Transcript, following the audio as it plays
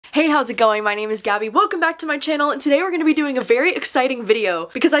Hey, how's it going? My name is Gabby. Welcome back to my channel, and today we're going to be doing a very exciting video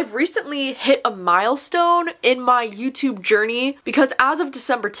because I've recently hit a milestone in my YouTube journey because as of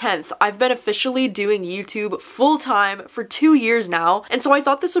December 10th, I've been officially doing YouTube full-time for 2 years now, and so I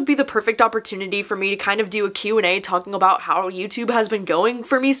thought this would be the perfect opportunity for me to kind of do a Q&A talking about how YouTube has been going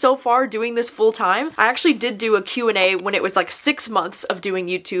for me so far doing this full-time. I actually did do a Q&A when it was like 6 months of doing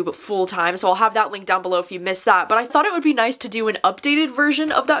YouTube full-time, so I'll have that link down below if you missed that, but I thought it would be nice to do an updated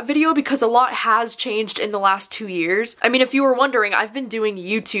version of that video because a lot has changed in the last 2 years. I mean, if you were wondering, I've been doing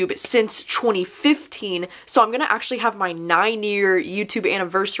YouTube since 2015, so I'm gonna actually have my 9-year YouTube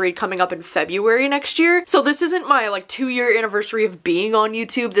anniversary coming up in February next year. So this isn't my like 2-year anniversary of being on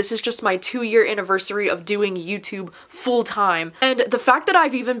YouTube, this is just my 2-year anniversary of doing YouTube full-time. And the fact that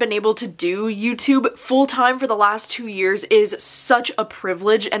I've even been able to do YouTube full-time for the last 2 years is such a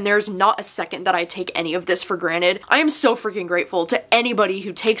privilege, and there's not a second that I take any of this for granted. I am so freaking grateful to anybody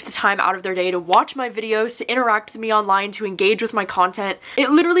who takes the time out of their day to watch my videos, to interact with me online, to engage with my content. It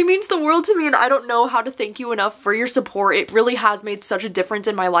literally means the world to me, and I don't know how to thank you enough for your support. It really has made such a difference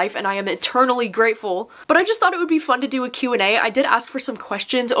in my life, and I am eternally grateful. But I just thought it would be fun to do a Q&A. I did ask for some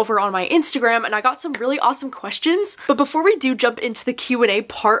questions over on my Instagram, and I got some really awesome questions. But before we do jump into the Q&A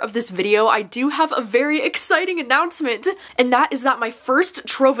part of this video, I do have a very exciting announcement, and that is that my first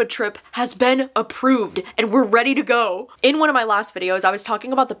Trova trip has been approved, and we're ready to go. In one of my last videos, I was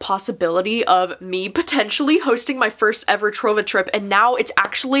talking about the possibility of me potentially hosting my first ever Trova trip, and now it's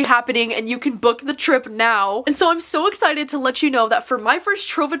actually happening and you can book the trip now. And so I'm so excited to let you know that for my first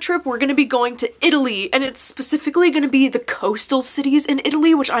Trova trip, we're gonna be going to Italy, and it's specifically gonna be the coastal cities in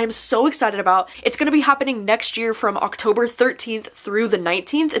Italy, which I am so excited about. It's gonna be happening next year from October 13th through the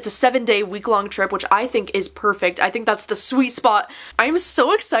 19th. It's a 7-day week-long trip, which I think is perfect. I think that's the sweet spot. I am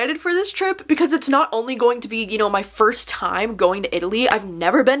so excited for this trip because it's not only going to be, you know, my first time going to Italy. I've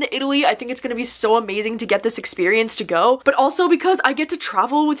never been to Italy. I think it's gonna be so amazing to get this experience to go, but also because I get to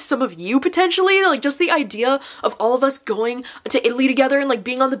travel with some of you potentially. Like, just the idea of all of us going to Italy together and like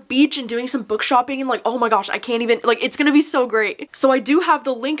being on the beach and doing some book shopping and like, oh my gosh, I can't even, like, it's gonna be so great. So I do have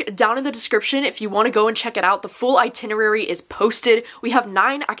the link down in the description if you want to go and check it out. The full itinerary is posted. We have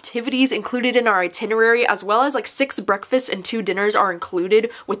 9 activities included in our itinerary, as well as like 6 breakfasts and 2 dinners are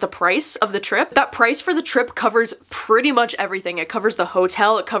included with the price of the trip. That price for the trip covers pretty much everything. It covers the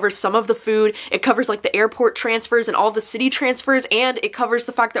hotel, it covers some of the food, it covers like the airport transfers and all the city transfers, and it covers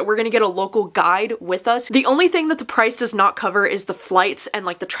the fact that we're gonna get a local guide with us. The only thing that the price does not cover is the flights and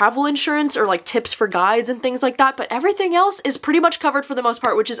like the travel insurance or like tips for guides and things like that, but everything else is pretty much covered for the most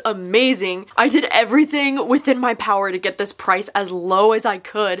part, which is amazing. I did everything within my power to get this price as low as I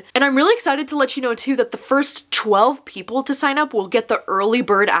could, and I'm really excited to let you know too that the first 12 people to sign up will get the early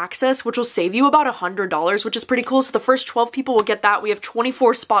bird access, which will save you about $100, which is pretty cool. So the first 12 people will get that. We have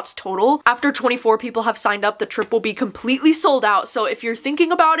 24 spots total. After 24 people have signed up, the trip will be completely sold out. So if you're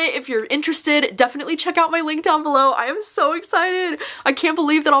thinking about it, if you're interested, definitely check out my link down below. I am so excited. I can't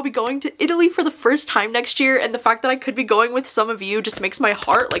believe that I'll be going to Italy for the first time next year, and the fact that I could be going with some of you just makes my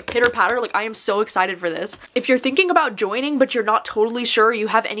heart like pitter patter. Like, I am so excited for this. If you're thinking about joining but you're not totally sure, you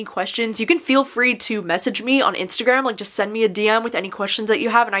have any questions, you can feel free to message me on Instagram. Like, just send me a DM with any questions that you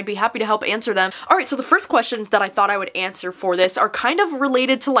have and I'd be happy to help answer them. Alright, so the first questions that I thought I would answer for this are kind of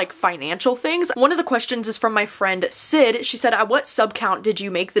related to like financial things. One of the questions is from my friend Sid. She said, at what sub count did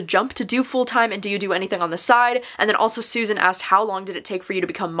you make the jump to do full-time, and do you do anything on the side? And then also Susan asked, how long did it take for you to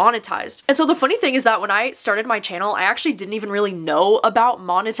become monetized? And so the funny thing is that when I started my channel, I actually didn't even really know about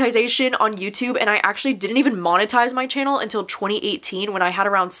monetization on YouTube, and I actually didn't even monetize my channel until 2018 when I had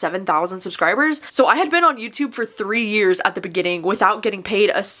around 7,000 subscribers. So I had been on YouTube for 3 years at the beginning without getting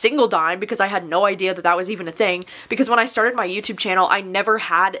paid a single dime because I had no idea that that was even a thing. Because when I started my YouTube channel, I never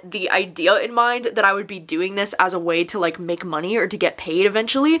had the idea in mind that I would be doing this as a way to like make money or to get paid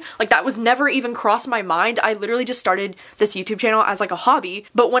eventually. Like, that was never even crossed my mind. I literally just started this YouTube channel as like a hobby.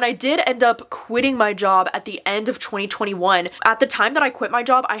 But when I did end up quitting my job at the end of 2021, at the time that I quit my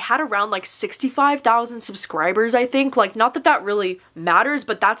job, I had around like 65,000 subscribers, I think. Like, not that that really matters,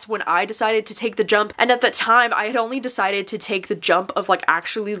 but that's when I decided to take the jump. And at the time, I had only decided to take the jump of like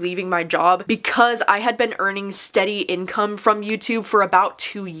actually leaving my job because I had been earning steady income from YouTube for about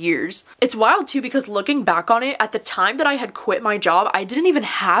 2 years. It's wild too because looking back on it, at the time that I had quit my job, I didn't even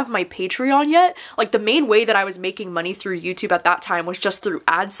have my Patreon yet. Like, the main way that I was making money through YouTube at that time was just through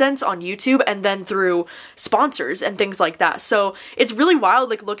AdSense on YouTube and then through sponsors and things like that. So it's really wild,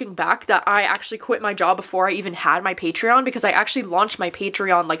 like, looking back, that I actually quit my job before I even had my Patreon, because I actually launched my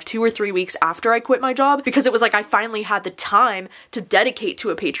Patreon like 2 or 3 weeks after I quit my job, because it was like I finally had the time to dedicate to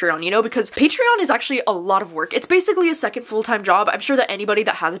a Patreon, you know, because Patreon is actually a lot of work. It's basically a second full-time job. I'm sure that anybody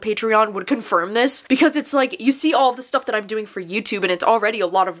that has a Patreon would confirm this, because it's like, you see all of the stuff that I'm doing for YouTube and it's already a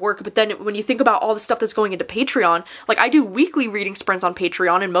lot of work, but then when you think about all the stuff that's going into Patreon, like I do weekly reading sprints on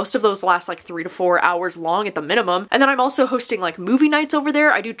Patreon and most of those last like 3 to 4 hours long at the minimum. And then I'm also hosting like movie nights over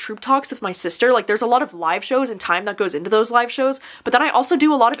there. I do troop talks with my sister. Like there's a lot of live shows and time that goes into those live shows, but then I also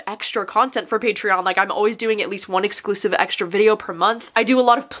do a lot of extra content for Patreon. Like I'm always doing at least one exclusive extra video per month. I do a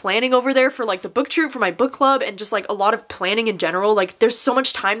lot of planning over there for like the booktube, for my book club, and just like a lot of planning in general. Like there's so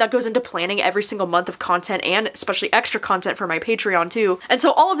much time that goes into planning every single month of content, and especially extra content for my Patreon too. And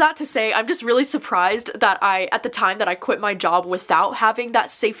so all of that to say, I'm just really surprised that at the time that I quit my job without having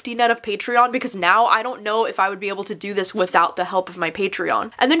that safety net of Patreon, because now I don't know if I would be able to do this without the help of my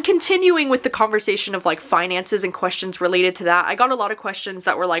Patreon. And then continuing with the conversation of like finances and questions related to that, I got a lot of questions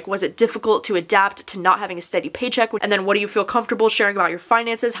that were like, was it difficult to adapt to not having a steady paycheck? And then what do you feel comfortable sharing about your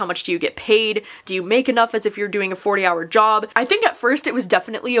finances? How much do you get paid? Do you make enough as if you're doing a 40-hour job? I think at first it was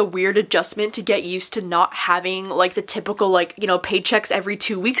definitely a weird adjustment to get used to not having like the typical like, you know, paychecks every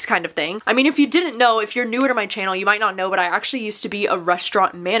 2 weeks kind of thing. I mean, if you didn't know, if you're newer to my channel, you might not know, but I actually used to be a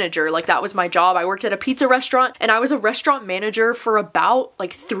restaurant manager. Like that was my job. I worked at a pizza restaurant and I was a restaurant manager for about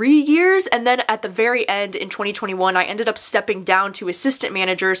like 3 years. And then at the very end in 2021, I ended up stepping down to assistant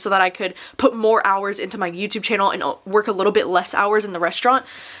manager so that I could put more hours into my YouTube channel and work a little bit less hours in the restaurant.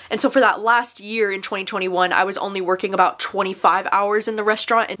 And so for that last year in 2021, I was only working about 25 hours in the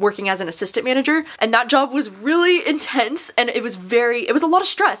restaurant and working as an assistant manager. And that job was really intense, and it was a lot of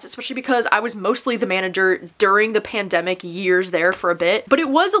stress, especially because I was mostly the manager during the pandemic years there for a bit. But it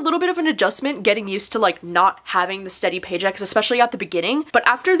was a little bit of an adjustment getting used to like not having the steady paychecks, especially at the beginning. But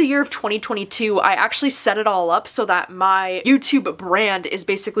after the year of 2022, I actually set it all up so that my YouTube brand is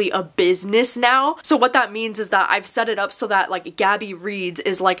basically a business now. So what that means is that I've set it up so that like Gabby Reads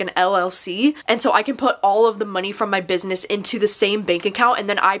is like an LLC, and so I can put all of the money from my business into the same bank account, and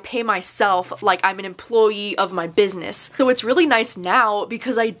then I pay myself like I'm an employee of my business. So it's really nice now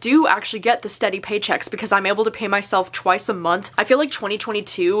because I do actually get the steady paychecks because I'm able to pay myself twice a month. I feel like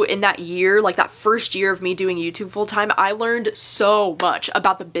 2022, in that year, like that first year of me doing YouTube full time, I learned so much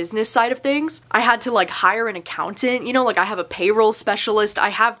about the business side of things. I had to like hire an accountant, you know, like I have a payroll specialist. I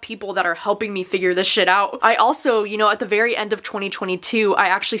have people that are helping me figure this shit out. I also, you know, at the very end of 2022, I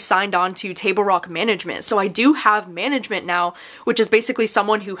actually signed on to Table Rock Management. So I do have management now, which is basically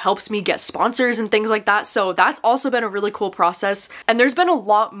someone who helps me get sponsors and things like that. So that's also been a really cool process. And there's been a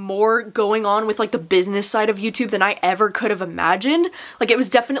lot more going on with like the business side of YouTube than I ever could have imagined. Like it was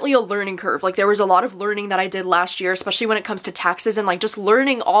definitely a learning curve. Like there was a lot of learning that I did last year, especially when it comes to taxes and like just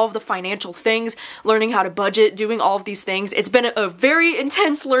learning all of the financial things, learning how to budget, doing all of these things. It's been a very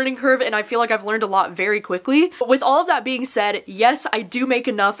intense learning curve, and I feel like I've learned a lot very quickly. But with all of that being said, yes, I do make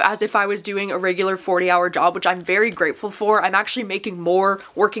enough as if I was doing a regular 40-hour job, which I'm very grateful for. I'm actually making more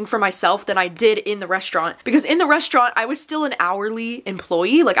working for myself than I did in the restaurant, because in the restaurant I was still an hourly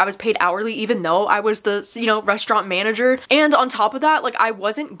employee. Like I was paid hourly even though I was the, you know, restaurant manager. And on top of that, like I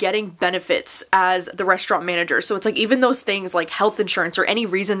wasn't getting benefits as the restaurant manager. So it's like even those things like health insurance or any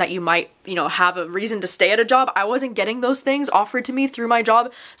reason that you might, you know, have a reason to stay at a job, I wasn't getting those things offered to me through my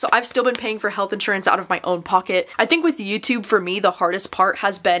job. So I've still been paying for health insurance out of my own pocket. I think with YouTube, for me, the hardest part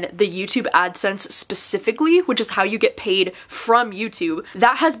has been the YouTube AdSense specifically, which is how you get paid from YouTube.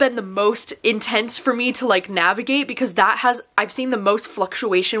 That has been the most intense for me to like navigate, because I've seen the most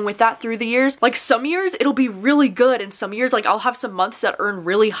fluctuation with that through the years. Like some years it'll be really good, and some years like I'll have some months that earn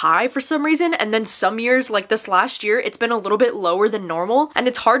really high for some reason, and then some years like this last year it's been a little bit lower than normal, and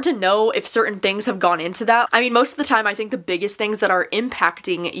it's hard to know if certain things have gone into that. I mean, most of the time I think the biggest things that are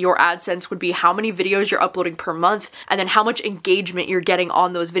impacting your AdSense would be how many videos you're uploading per month, and then how much engagement you're getting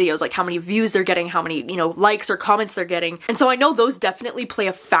on those videos, like how many views they're getting, how many, you know, likes or comments they're getting. And so I know those definitely play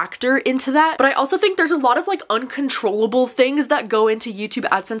a factor into that, but I also think there's a lot of like uncontrollable things that go into YouTube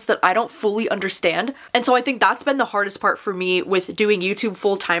AdSense that I don't fully understand. And so I think that's been the hardest part for me with doing YouTube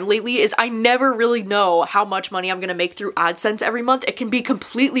full time lately, is I never really know how much money I'm gonna make through AdSense every month. It can be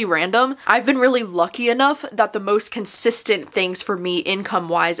completely random. I've been really lucky enough that the most consistent things for me income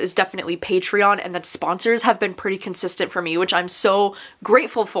wise is definitely Patreon, and that sponsors have been pretty consistent for me, which I'm so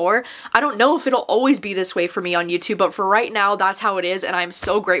grateful for. I don't know if it'll always be this way for me on YouTube, but for right now, that's how it is, and I'm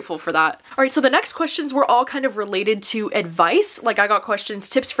so grateful for that. All right, so the next questions were all kind of related to advice. Like I got questions,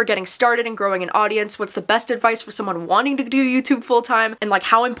 tips for getting started and growing an audience, what's the best advice for someone wanting to do YouTube full time, and like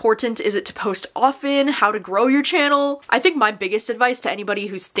how important is it to post often, how to grow your channel. I think my biggest advice to anybody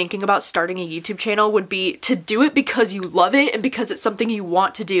who's thinking about starting a YouTube channel would be to do it because you love it and because it's something you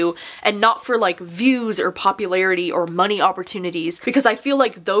want to do, and not for like views or popularity or money opportunities, because I feel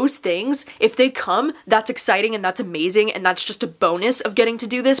like those things, if they come, that's exciting and that's amazing, amazing and that's just a bonus of getting to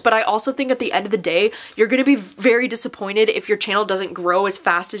do this, but I also think at the end of the day, you're gonna be very disappointed if your channel doesn't grow as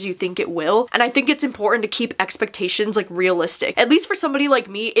fast as you think it will. And I think it's important to keep expectations like realistic. At least for somebody like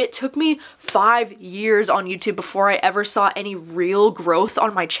me, it took me 5 years on YouTube before I ever saw any real growth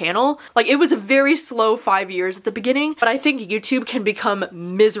on my channel. Like, it was a very slow 5 years at the beginning, but I think YouTube can become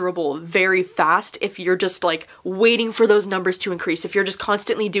miserable very fast if you're just like waiting for those numbers to increase. If you're just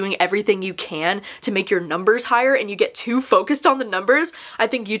constantly doing everything you can to make your numbers higher and you get too focused on the numbers, I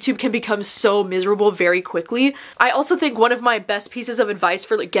think YouTube can become so miserable very quickly. I also think one of my best pieces of advice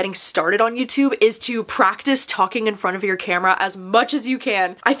for like getting started on YouTube is to practice talking in front of your camera as much as you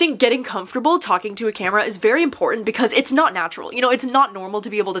can. I think getting comfortable talking to a camera is very important because it's not natural. You know, it's not normal to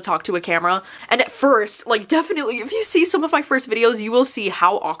be able to talk to a camera. And at first, like, definitely, if you see some of my first videos, you will see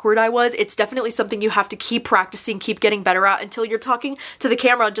how awkward I was. It's definitely something you have to keep practicing, keep getting better at until you're talking to the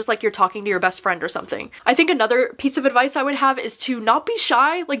camera just like you're talking to your best friend or something. I think another piece of advice I would have is to not be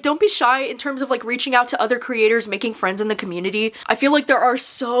shy. Like, don't be shy in terms of like reaching out to other creators, making friends in the community. I feel like there are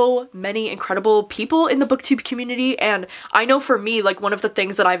so many incredible people in the booktube community, and I know for me, like, one of the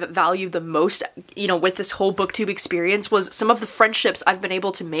things that I've valued the most, you know, with this whole booktube experience was some of the friendships I've been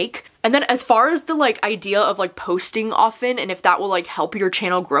able to make. And then as far as the like idea of like posting often and if that will like help your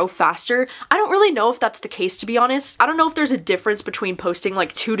channel grow faster, I don't really know if that's the case, to be honest. I don't know if there's a difference between posting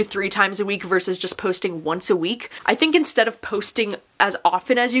like 2 to 3 times a week versus just posting once a week. I think instead of posting as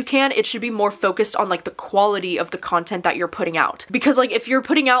often as you can, it should be more focused on like the quality of the content that you're putting out. Because like if you're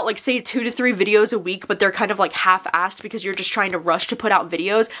putting out like say 2 to 3 videos a week, but they're kind of like half-assed because you're just trying to rush to put out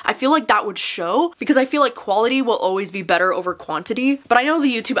videos, I feel like that would show, because I feel like quality will always be better over quantity. But I know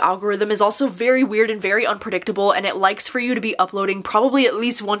the YouTube algorithm is also very weird and very unpredictable, and it likes for you to be uploading probably at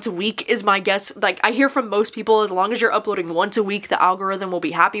least once a week is my guess. Like, I hear from most people, as long as you're uploading once a week, the algorithm will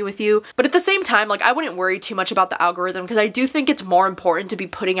be happy with you. But at the same time, like, I wouldn't worry too much about the algorithm because I do think it's more important to be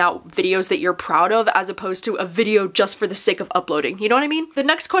putting out videos that you're proud of as opposed to a video just for the sake of uploading. You know what I mean? The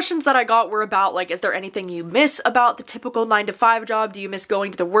next questions that I got were about like, is there anything you miss about the typical 9-to-5 job? Do you miss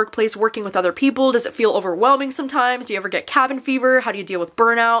going to the workplace, working with other people? Does it feel overwhelming sometimes? Do you ever get cabin fever? How do you deal with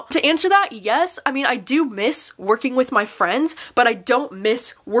burnout? To answer that, yes. I mean, I do miss working with my friends, but I don't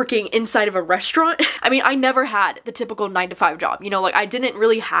miss working inside of a restaurant. I mean, I never had the typical 9-to-5 job. You know, like, I didn't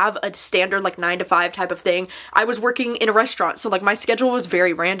really have a standard like 9-to-5 type of thing. I was working in a restaurant, so like my schedule was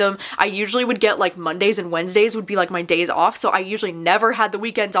very random. I usually would get like Mondays and Wednesdays would be like my days off, so I usually never had the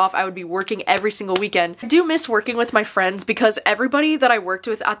weekends off. I would be working every single weekend. I do miss working with my friends because everybody that I worked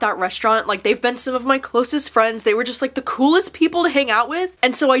with at that restaurant, like, they've been some of my closest friends. They were just like the coolest people to hang out with,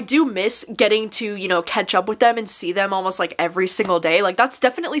 and so I do miss getting to, you know, catch up with them and see them almost like every single day. Like, that's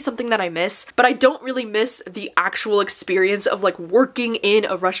definitely something that I miss, but I don't really miss the actual experience of like working in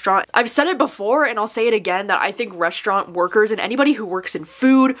a restaurant. I've said it before and I'll say it again that I think restaurant workers and anybody who works in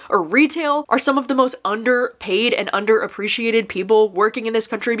food or retail are some of the most underpaid and underappreciated people working in this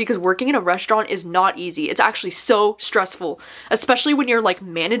country, because working in a restaurant is not easy. It's actually so stressful, especially when you're like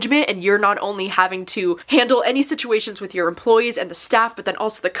management and you're not only having to handle any situations with your employees and the staff, but then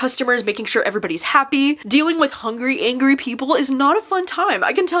also the customers, making sure everybody's happy. Dealing with hungry, angry people is not a fun time.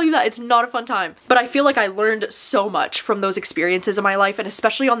 I can tell you that it's not a fun time. But I feel like I learned so much from those experiences in my life, and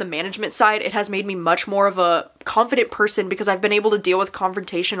especially on the management side, it has made me much more of a confident person because I've been able to deal with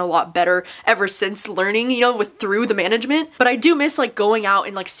confrontation a lot better ever since learning, you know, through the management. But I do miss like going out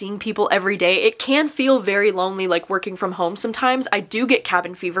and like seeing people every day. It can feel very lonely like working from home sometimes. I do get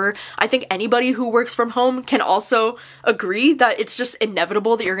cabin fever. I think anybody who works from home can also agree that it's just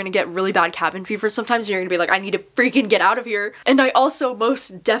inevitable that you're gonna get really bad cabin fever sometimes, and you're gonna be like, I need to freaking get out of here. And I also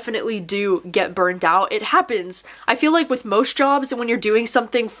most definitely do get burnt out. It happens. I feel like with most jobs, when you're doing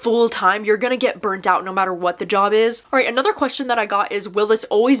something full time, you're gonna get burnt out no matter what the job is. All right, another question that I got is, will this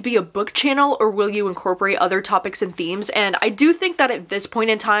always be a book channel or will you incorporate other topics and themes? And I do think that at this point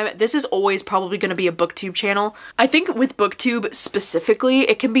in time, this is always probably going to be a booktube channel. I think with booktube specifically,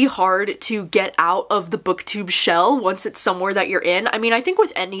 it can be hard to get out of the booktube shell once it's somewhere that you're in. I mean, I think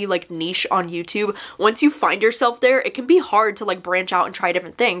with any like niche on YouTube, once you find yourself there, it can be hard to like branch out and try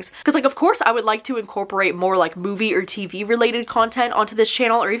different things. Because like, of course, I would like to incorporate more like movie or TV related content onto this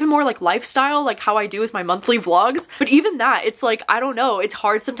channel, or even more like lifestyle, like how I do with my monthly vlogs. But even that, it's like, I don't know, it's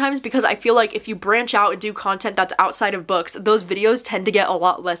hard sometimes because I feel like if you branch out and do content that's outside of books, those videos tend to get a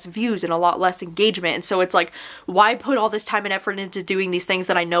lot less views and a lot less engagement. And so it's like, why put all this time and effort into doing these things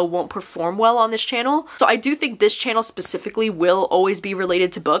that I know won't perform well on this channel? So I do think this channel specifically will always be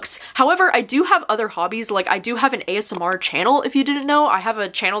related to books. However, I do have other hobbies. Like, I do have an ASMR channel, if you didn't know. I have a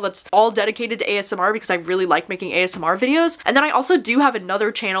channel that's all dedicated to ASMR because I really like making ASMR videos. And then I also do have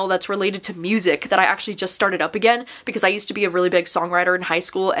another channel that's related to music that I actually just started started up again because I used to be a really big songwriter in high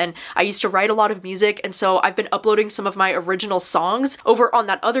school and I used to write a lot of music, and so I've been uploading some of my original songs over on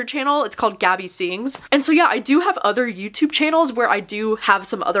that other channel. It's called Gabby Sings. And so yeah, I do have other YouTube channels where I do have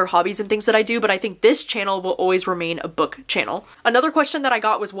some other hobbies and things that I do, but I think this channel will always remain a book channel. Another question that I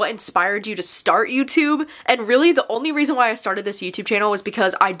got was what inspired you to start YouTube? And really the only reason why I started this YouTube channel was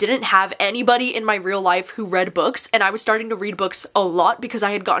because I didn't have anybody in my real life who read books, and I was starting to read books a lot because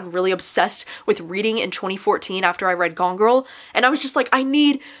I had gotten really obsessed with reading in 2014 after I read Gone Girl, and I was just like, I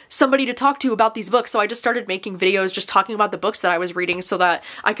need somebody to talk to about these books. So I just started making videos just talking about the books that I was reading so that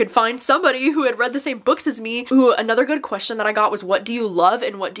I could find somebody who had read the same books as me. Ooh, another good question that I got was what do you love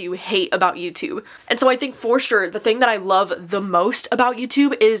and what do you hate about YouTube? And so I think for sure the thing that I love the most about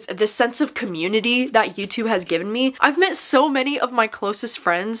YouTube is this sense of community that YouTube has given me. I've met so many of my closest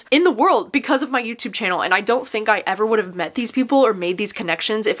friends in the world because of my YouTube channel, and I don't think I ever would have met these people or made these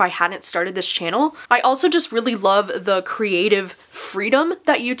connections if I hadn't started this channel. I also just really love the creative freedom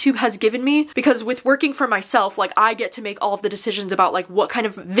that YouTube has given me, because with working for myself, like I get to make all of the decisions about like what kind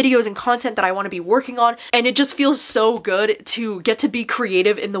of videos and content that I want to be working on, and it just feels so good to get to be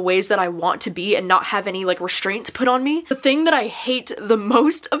creative in the ways that I want to be and not have any like restraints put on me. The thing that I hate the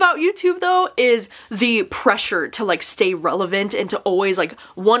most about YouTube though is the pressure to like stay relevant and to always like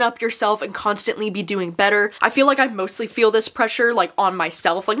one-up yourself and constantly be doing better. I feel like I mostly feel this pressure like on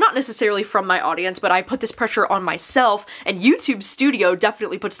myself, like not necessarily from my audience, but I put this pressure on myself, and YouTube Studio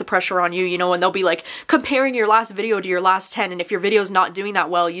definitely puts the pressure on you, you know, and they'll be like comparing your last video to your last 10, and if your video's not doing that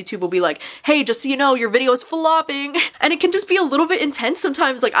well, YouTube will be like, hey, just so you know, your video is flopping. And it can just be a little bit intense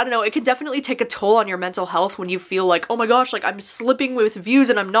sometimes. Like, I don't know, it can definitely take a toll on your mental health when you feel like, oh my gosh, like I'm slipping with views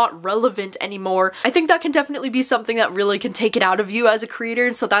and I'm not relevant anymore. I think that can definitely be something that really can take it out of you as a creator,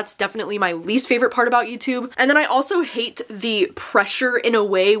 and so that's definitely my least favorite part about YouTube. And then I also hate the pressure in a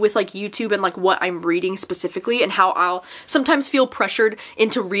way with like YouTube and like what I'm reading specifically, and how I'll sometimes feel pressured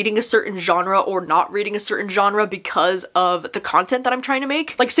into reading a certain genre or not reading a certain genre because of the content that I'm trying to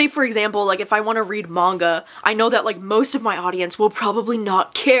make. Like say for example, like if I want to read manga, I know that like most of my audience will probably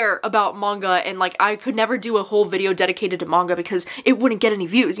not care about manga, and like I could never do a whole video dedicated to manga because it wouldn't get any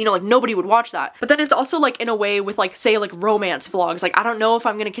views, you know, like nobody would watch that. But then it's also like in a way with like say like romance vlogs, like I don't know if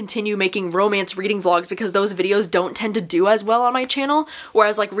I'm gonna continue making romance reading vlogs because those videos don't tend to do as well on my channel,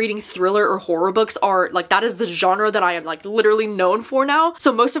 whereas like reading thriller or horror books are like, that is the genre that I am like literally known for now.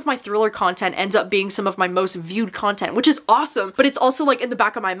 So most of my thriller content ends up being some of my most viewed content, which is awesome, but it's also like in the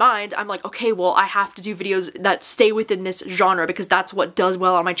back of my mind, I'm like, okay, well I have to do videos that stay within this genre because that's what does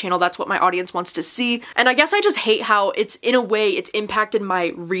well on my channel, that's what my audience wants to see. And I guess I just hate how it's in a way it's impacted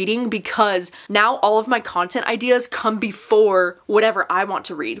my reading, because now all of my content ideas come before whatever I want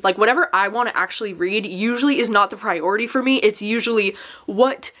to read. Like whatever I want to actually read usually is not the priority for me. It's usually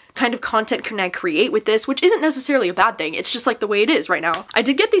what kind of content can I create with this, which isn't necessarily a bad thing. It's just like the way it is right now. I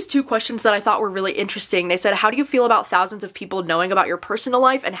did get these two questions that I thought were really interesting. They said, how do you feel about thousands of people knowing about your personal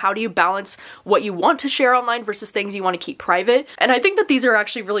life, and how do you balance what you want to share online versus things you want to keep private? And I think that these are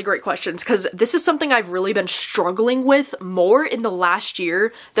actually really great questions, because this is something I've really been struggling with more in the last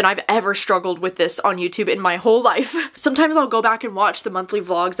year than I've ever struggled with this on YouTube in my whole life. Sometimes I'll go back and watch the monthly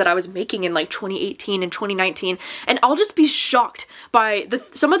vlogs that I was making in like 2018 and 2019, and I'll just be shocked by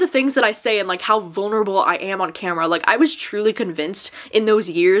some of the things that I say and like how vulnerable I am on camera. Like I was truly convinced in those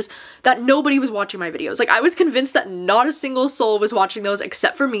years that nobody was watching my videos. Like I was convinced that not a single soul was watching those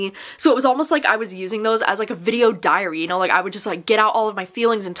except for me. So it was almost like I was using those as like a video diary, you know, like I would just like get out all of my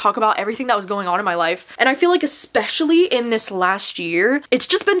feelings and talk about everything that was going on in my life. And I feel like especially in this last year, it's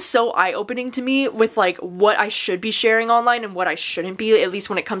just been so eye-opening to me with like what I should be sharing online and what I shouldn't be, at least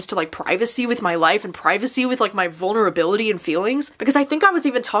when it comes to like privacy with my life and privacy with like my vulnerability and feelings. Because I think I was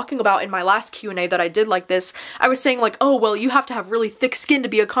even talking about in my last Q&A that I did like this, I was saying like, oh, well, you have to have really thick skin to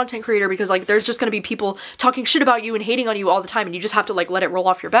be a content creator because like there's just gonna be people talking shit about you and hating on you all the time, and you just have to like let it roll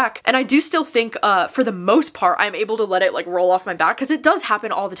off your back. And I do still think for the most part I'm able to let it like roll off my back, because it does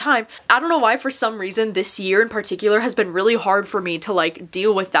happen all the time. I don't know why, for some reason this year in particular has been really hard for me to like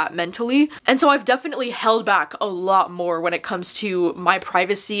deal with that mentally, and so I've definitely held back a lot more when it comes to my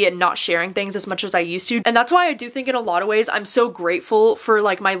privacy and not sharing things as much as I used to. And that's why I do think in a lot of ways I'm so grateful for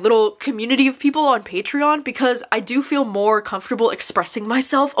like my little community of people on Patreon, because I do feel more comfortable expressing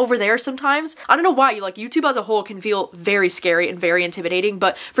myself over there sometimes. I don't know why, like YouTube as a whole can feel very scary and very intimidating,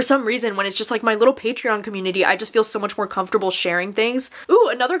 but for some reason when it's just like my little Patreon community, I just feel so much more comfortable sharing things. Ooh,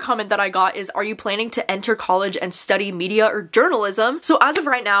 another comment that I got is, are you planning to enter college and study media or journalism? So as of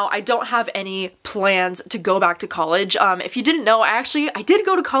right now, I don't have any plans to go back to college. If you didn't know, I did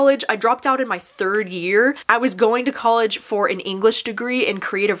go to college. I dropped out in my third year. I was going to college for an English degree in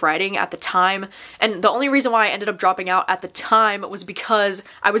creative writing at the time, and the only reason why I ended up dropping out at the time was because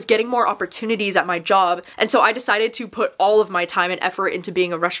I was getting more opportunities at my job, and so I decided to put all of my time and effort into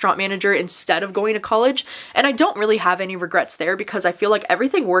being a restaurant manager instead of going to college, and I don't really have any regrets there because I feel like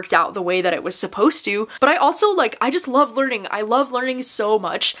everything worked out the way that it was supposed to. But I also, like, I just love learning. I love learning so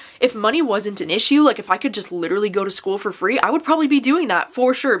much. If money wasn't an issue, like if I could just literally go to school for free, I would probably be doing that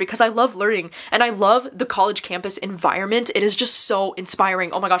for sure because I love learning and I love the college campus environment. It is just so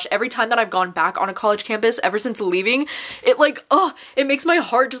inspiring. Oh my gosh, every time that I've gone back on a college campus ever since leaving, it like, oh, it makes my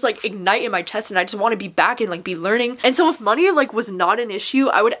heart just like ignite in my chest and I just want to be back and like be learning. And so if money like was not an issue,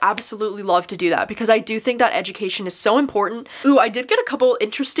 I would absolutely love to do that because I do think that education is so important. Ooh, I did get a couple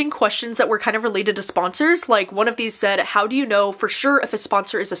interesting questions that were kind of related to sponsors. Like one of these said, how do you know for sure if a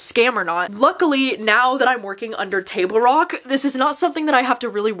sponsor is a scam or not? Luckily, now that I'm working under Table Rock, this is not something that I have to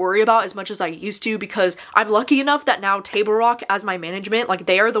really worry about as much as I used to because I'm lucky enough that now Table Rock as my management, like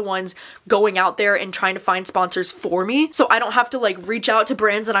they are the ones going out there and trying to find sponsors for me. So I don't have to like reach out to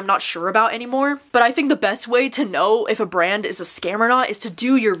brands that I'm not sure about anymore. But I think the best way to know if a brand is a scam or not is to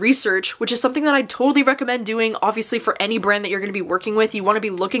do your research, which is something that I totally recommend doing. Obviously for any brand that you're going to be working with, you want to be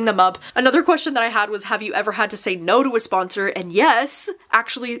looking them up. Another question that I had was, have you ever had to say no to a sponsor? And yes,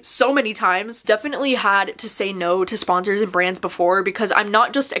 actually so many times. Definitely had to say no to sponsors and brands before because I'm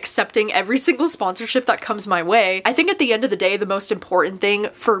not just accepting every single sponsorship that comes my way. I think at the end of the day, the most important thing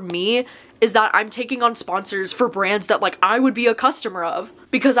for me is that I'm taking on sponsors for brands that like I would be a customer of,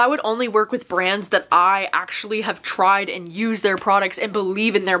 because I would only work with brands that I actually have tried and used their products and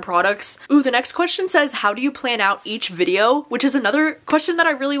believe in their products. Ooh, the next question says, how do you plan out each video? Which is another question that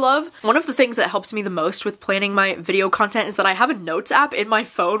I really love. One of the things that helps me the most with planning my video content is that I have a notes app in my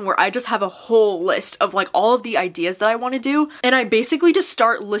phone where I just have a whole list of like all of the ideas that I want to do. And I basically just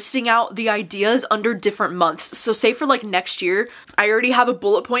start listing out the ideas under different months. So say for like next year, I already have a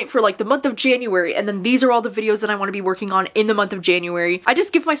bullet point for like the month of January, and then these are all the videos that I want to be working on in the month of January. I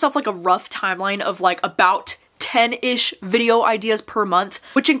just give myself like a rough timeline of like about 10-ish video ideas per month,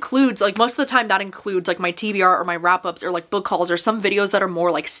 which includes like most of the time that includes like my TBR or my wrap-ups or like book hauls or some videos that are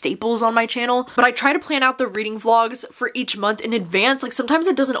more like staples on my channel. But I try to plan out the reading vlogs for each month in advance. Like sometimes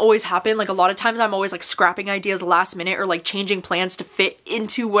it doesn't always happen. Like a lot of times I'm always like scrapping ideas last minute or like changing plans to fit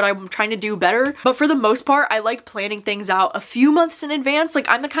into what I'm trying to do better. But for the most part, I like planning things out a few months in advance. Like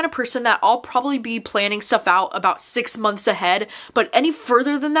I'm the kind of person that I'll probably be planning stuff out about 6 months ahead, but any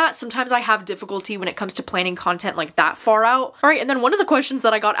further than that, sometimes I have difficulty when it comes to planning content like that far out. All right, and then one of the questions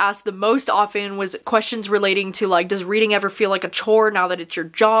that I got asked the most often was questions relating to like, does reading ever feel like a chore now that it's your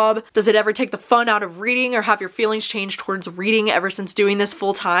job? Does it ever take the fun out of reading, or have your feelings changed towards reading ever since doing this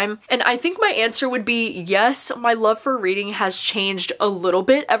full time? And I think my answer would be yes, my love for reading has changed a little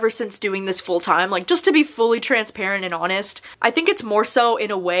bit ever since doing this full time. Like just to be fully transparent and honest, I think it's more so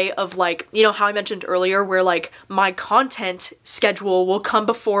in a way of like, you know how I mentioned earlier where like my content schedule will come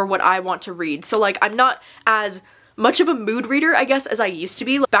before what I want to read. So like I'm not as much of a mood reader, I guess, as I used to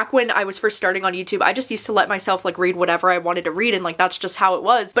be. Back when I was first starting on YouTube, I just used to let myself like read whatever I wanted to read and like that's just how it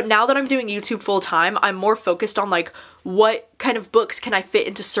was. But now that I'm doing YouTube full time, I'm more focused on like what kind of books can I fit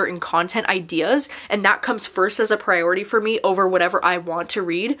into certain content ideas, and that comes first as a priority for me over whatever I want to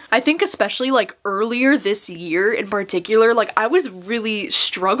read. I think especially like earlier this year in particular, like I was really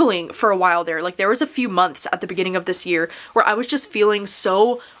struggling for a while there. Like there was a few months at the beginning of this year where I was just feeling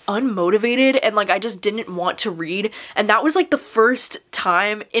so unmotivated and like I just didn't want to read, and that was like the first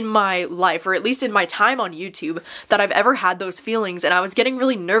time in my life, or at least in my time on YouTube, that I've ever had those feelings. And I was getting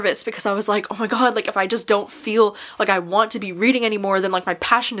really nervous because I was like, oh my god, like if I just don't feel like I want to be reading anymore, then like my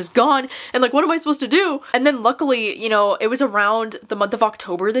passion is gone and like what am I supposed to do? And then luckily, you know, it was around the month of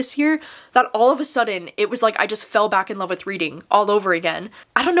October this year that all of a sudden it was like I just fell back in love with reading all over again.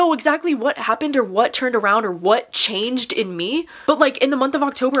 I don't know exactly what happened or what turned around or what changed in me, but like in the month of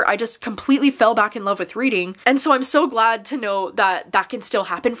October I just completely fell back in love with reading. And so I'm so glad to know that that can still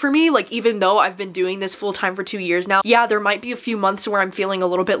happen for me. Like even though I've been doing this full time for 2 years now, yeah, there might be a few months where I'm feeling a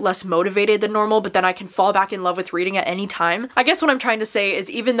little bit less motivated than normal, but then I can fall back in love with reading at any time. I guess what I'm trying to say is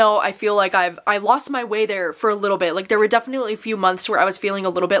even though I feel like I lost my way there for a little bit, like there were definitely a few months where I was feeling a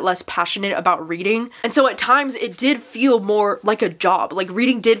little bit less passionate about reading. And so at times it did feel more like a job. Like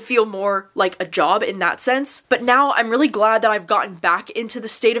reading did feel more like a job in that sense. But now I'm really glad that I've gotten back into the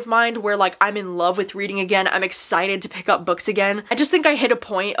state of mind where like I'm in love with reading again. I'm excited to pick up books again. I just think I hit a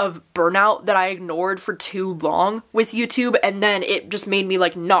point of burnout that I ignored for too long with YouTube, and then it just made me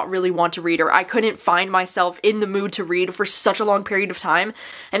like not really want to read, or I couldn't find myself in the mood mood to read for such a long period of time,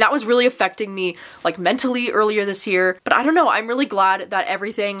 and that was really affecting me like mentally earlier this year. But I don't know, I'm really glad that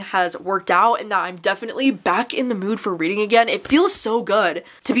everything has worked out and that I'm definitely back in the mood for reading again. It feels so good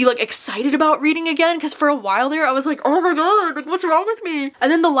to be like excited about reading again, because for a while there I was like, oh my god, like what's wrong with me?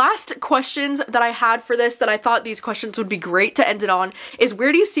 And then the last questions that I had for this, that I thought these questions would be great to end it on, is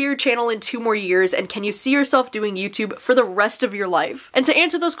where do you see your channel in 2 more years, and can you see yourself doing YouTube for the rest of your life? And to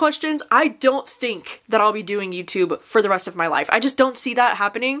answer those questions, I don't think that I'll be doing YouTube for the rest of my life. I just don't see that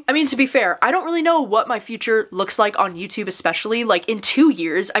happening. I mean, to be fair, I don't really know what my future looks like on YouTube, especially like in 2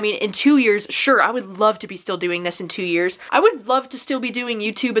 years. I mean, in 2 years, sure, I would love to be still doing this in 2 years. I would love to still be doing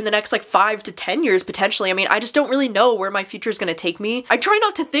YouTube in the next like 5 to 10 years potentially. I mean, I just don't really know where my future is going to take me. I try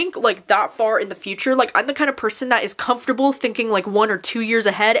not to think like that far in the future. Like, I'm the kind of person that is comfortable thinking like 1 or 2 years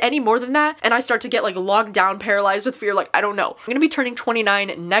ahead. Any more than that, and I start to get like locked down, paralyzed with fear. Like, I don't know. I'm gonna be turning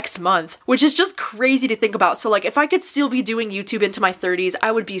 29 next month, which is just crazy to think about. So like, if I could still be doing YouTube into my 30s,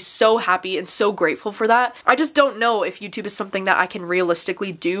 I would be so happy and so grateful for that. I just don't know if YouTube is something that I can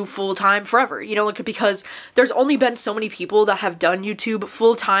realistically do full-time forever, you know, like, because there's only been so many people that have done YouTube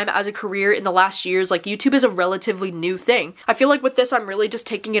full-time as a career in the last years. Like, YouTube is a relatively new thing. I feel like with this, I'm really just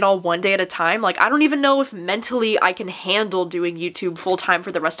taking it all one day at a time. Like, I don't even know if mentally I can handle doing YouTube full-time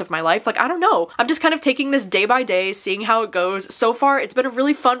for the rest of my life. Like, I don't know. I'm just kind of taking this day by day, seeing how it goes. So far, it's been a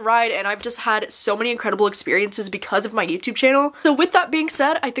really fun ride, and I've just had so many incredible experiences because of my YouTube channel. So with that being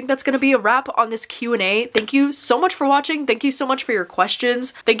said, I think that's gonna be a wrap on this Q&A. Thank you so much for watching. Thank you so much for your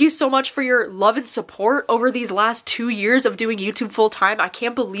questions. Thank you so much for your love and support over these last 2 years of doing YouTube full-time. I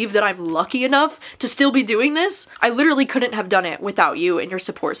can't believe that I'm lucky enough to still be doing this. I literally couldn't have done it without you and your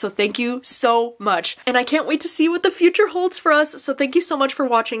support, so thank you so much. And I can't wait to see what the future holds for us, so thank you so much for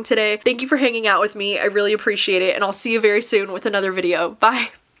watching today. Thank you for hanging out with me. I really appreciate it, and I'll see you very soon with another video.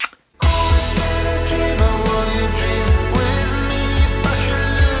 Bye!